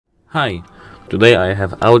Hi, today I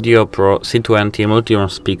have Audio Pro C20 multi-room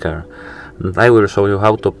speaker and I will show you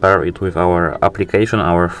how to pair it with our application on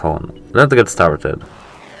our phone. Let's get started.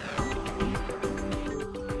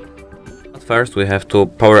 At first we have to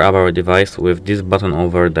power up our device with this button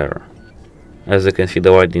over there. As you can see,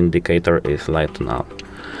 the white indicator is lighting up.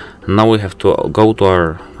 Now we have to go to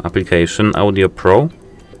our application Audio Pro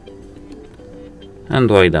and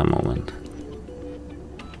wait a moment.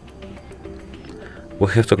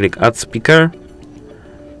 We have to click Add Speaker,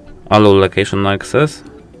 allow location access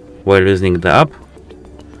while using the app,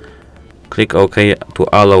 click OK to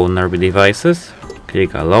allow nearby devices,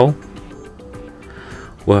 click Allow.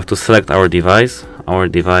 We have to select our device. Our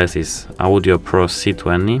device is Audio Pro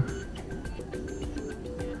C20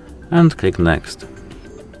 and click Next.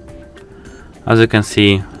 As you can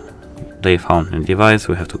see, they found new device.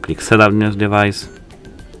 We have to click Set up new device.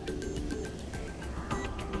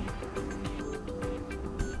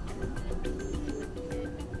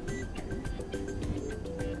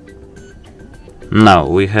 Now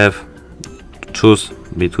we have to choose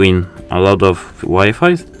between a lot of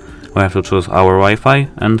Wi-Fi's. We have to choose our Wi-Fi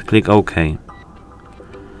and click OK.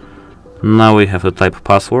 Now we have to type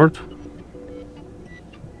password.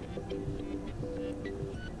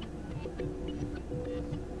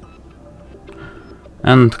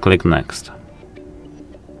 And click Next.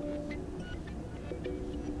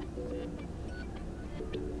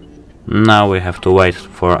 Now we have to wait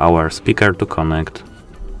for our speaker to connect.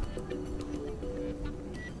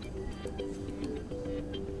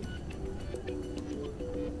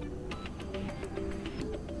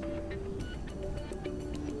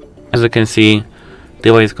 As you can see,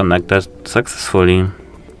 device connected successfully.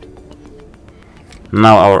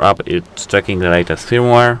 Now our app is checking the latest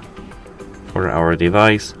firmware for our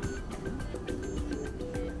device.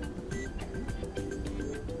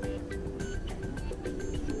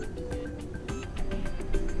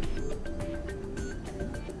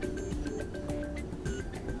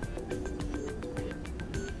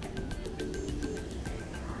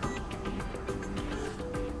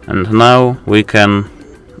 And now we can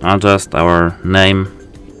adjust our name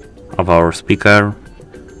of our speaker.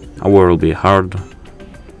 Our will be HardReset.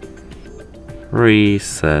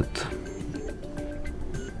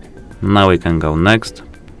 Now we can go next.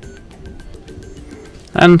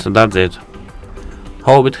 And that's it.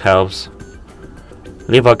 Hope it helps.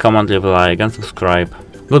 Leave a comment, leave a like and subscribe.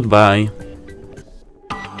 Goodbye.